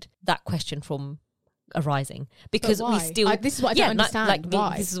avoid that question from arising. Because we still, this is what I don't understand.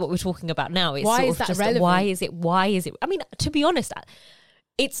 Why? This is what we're talking about now. It's why is that relevant? Why is it? I mean, to be honest,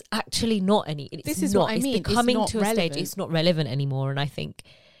 it's actually not any. This is what I mean. It's becoming it's to a stage. It's not relevant anymore. And I think,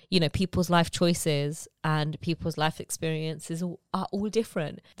 you know, people's life choices and people's life experiences are all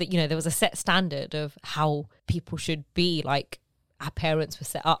different. That, you know, there was a set standard of how people should be. Like, our parents were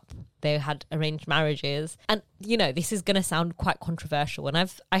set up. They had arranged marriages. And, you know, this is going to sound quite controversial. And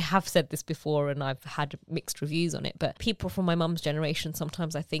I have said this before and I've had mixed reviews on it. But people from my mum's generation,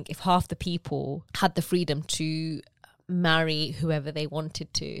 sometimes I think if half the people had the freedom to marry whoever they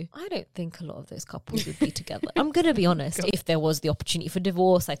wanted to, I don't think a lot of those couples would be together. I'm going to be honest. If there was the opportunity for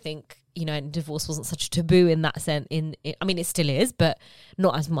divorce, I think, you know, and divorce wasn't such a taboo in that sense. I mean, it still is, but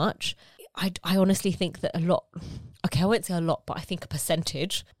not as much. I honestly think that a lot, okay, I won't say a lot, but I think a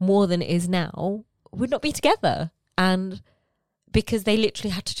percentage more than it is now would not be together. And because they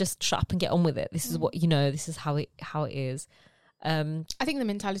literally had to just shut up and get on with it. This is what, you know, this is how it is. I think the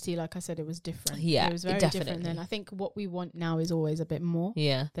mentality, like I said, it was different. Yeah, it was very different then. I think what we want now is always a bit more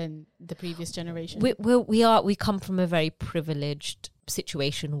than the previous generation. We come from a very privileged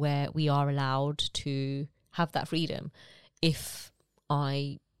situation where we are allowed to have that freedom. If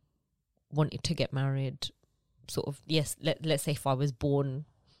I wanted to get married, sort of, yes, let's say if I was born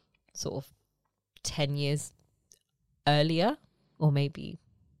sort of 10 years earlier, or maybe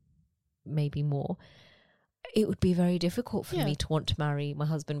more, it would be very difficult for me to want to marry my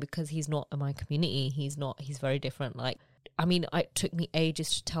husband because he's not in my community. He's very different. Like, I mean, it took me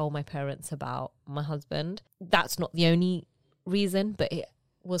ages to tell my parents about my husband. That's not the only reason, but it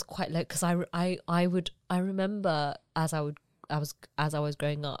was quite low because I remember as I was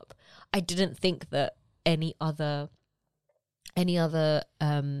growing up, I didn't think that any other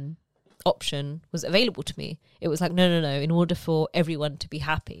option was available to me. It was like, no, in order for everyone to be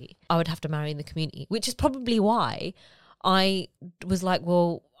happy, I would have to marry in the community, which is probably why I was like,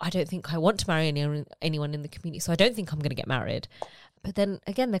 well, I don't think I want to marry anyone in the community, so I don't think I'm going to get married. But then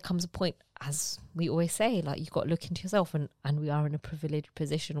again, there comes a point, as we always say, like, you've got to look into yourself, and we are in a privileged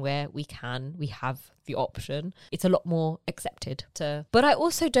position where we have the option. It's a lot more accepted. But I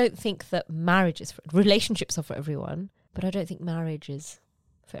also don't think that relationships are for everyone, but I don't think marriage is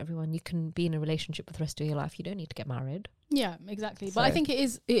for everyone. You can be in a relationship for the rest of your life. You don't need to get married. Yeah, exactly. So, but I think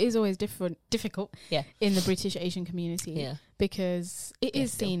it is always difficult in the British Asian community because it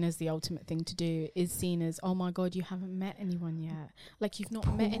is seen as the ultimate thing to do. Is seen as, oh my God, you haven't met anyone yet. Like, you've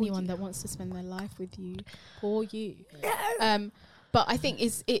not met anyone that wants to spend their life with you. Poor you. But I think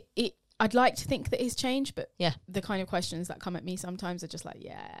I'd like to think that it's changed, but the kind of questions that come at me sometimes are just like,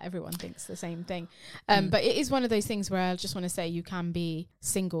 everyone thinks the same thing. But it is one of those things where I just want to say you can be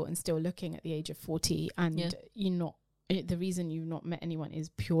single and still looking at the age of 40 and you're not, the reason you've not met anyone is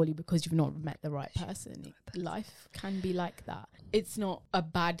purely because you've not met the right person. Life can be like that. It's not a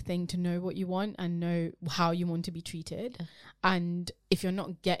bad thing to know what you want and know how you want to be treated. And if you're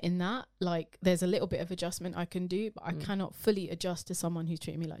not getting that, like, there's a little bit of adjustment I can do, but I cannot fully adjust to someone who's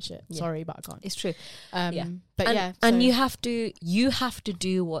treating me like shit. Sorry, but I can't. It's true. But and you have to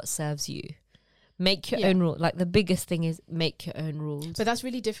do what serves you. Make your own rules. Like, the biggest thing is make your own rules. But that's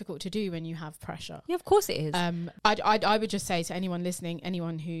really difficult to do when you have pressure. Yeah, of course it is. I would just say to anyone listening,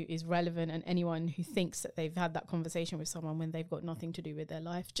 anyone who is relevant and anyone who thinks that they've had that conversation with someone when they've got nothing to do with their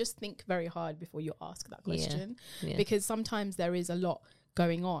life, just think very hard before you ask that question. Because sometimes there is a lot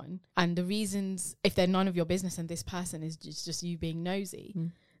going on, and the reasons, if they're none of your business and this person is just you being nosy,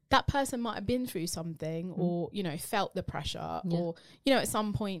 that person might have been through something or, felt the pressure or, at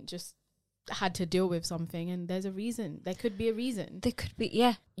some point just had to deal with something, and there's a reason. There could be a reason. There could be,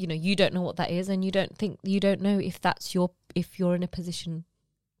 you don't know what that is, and you don't know if you're in a position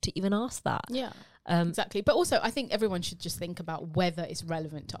to even ask that. Exactly. But also, I think everyone should just think about whether it's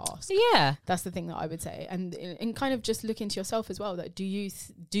relevant to ask. That's the thing that I would say, and kind of just look into yourself as well. That do you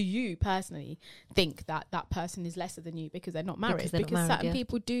personally think that person is lesser than you because they're not married? Because certain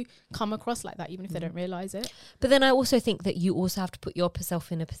people do come across like that, even if they don't realize it. But then I also think that you also have to put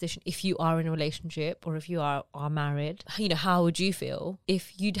yourself in a position, if you are in a relationship or if you are married, how would you feel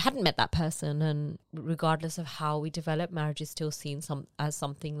if you hadn't met that person? And regardless of how we develop, marriage is still seen as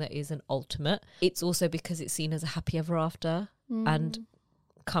something that is an ultimate. It's also because it's seen as a happy ever after, and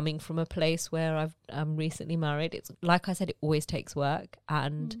coming from a place where I'm recently married, it's like I said, it always takes work,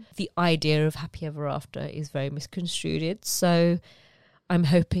 and the idea of happy ever after is very misconstrued. So I'm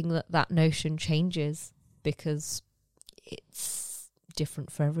hoping that notion changes because it's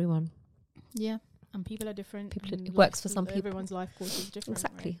different for everyone. Yeah, and people are different. It works for some people. Everyone's life course is different.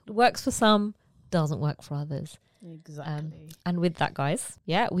 Exactly, right? It works for some, doesn't work for others. Exactly. And with that, guys,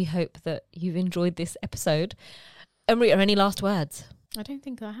 we hope that you've enjoyed this episode. Amrita, any last words? I don't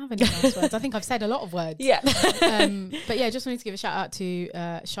think I have any last words. I think I've said a lot of words. But just wanted to give a shout out to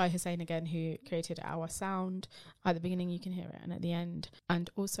Shai Hussain again, who created our sound. At the beginning you can hear it, and at the end. And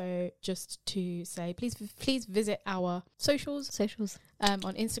also just to say, please visit our socials.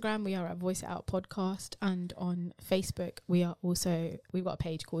 On Instagram we are at Voice It Out Podcast, and on Facebook we've got a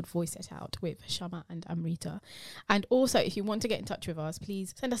page called Voice It Out with Shama and Amrita. And also, if you want to get in touch with us,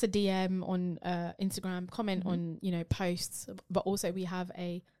 please send us a DM on Instagram, comment on posts, but also we have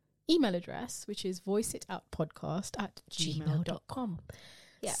a email address which is voiceitoutpodcast@gmail.com.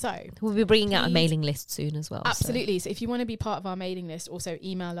 Yeah. So we'll be bringing out a mailing list soon as well. Absolutely. So if you want to be part of our mailing list, also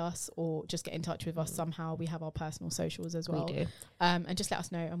email us or just get in touch with us somehow. We have our personal socials as well. We do. And just let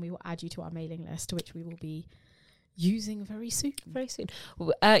us know, and we will add you to our mailing list, which we will be using very soon.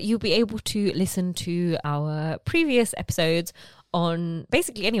 You'll be able to listen to our previous episodes on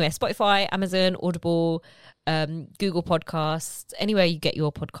basically anywhere, Spotify, Amazon, Audible, Google Podcasts, anywhere you get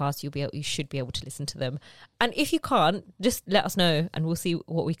your podcasts, you should be able to listen to them. And if you can't, just let us know and we'll see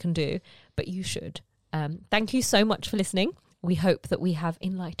what we can do. But you should. Thank you so much for listening. We hope that we have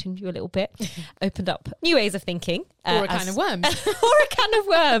enlightened you a little bit, opened up new ways of thinking. Or a can of worms. Or a can of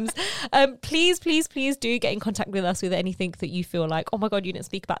worms. Please do get in contact with us with anything that you feel like, oh my God, you didn't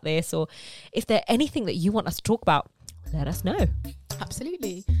speak about this. Or if there's anything that you want us to talk about, let us know.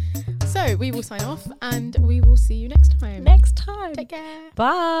 Absolutely. So we will sign off and we will see you next time. Next time. Take care.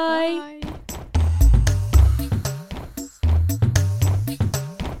 Bye. Bye.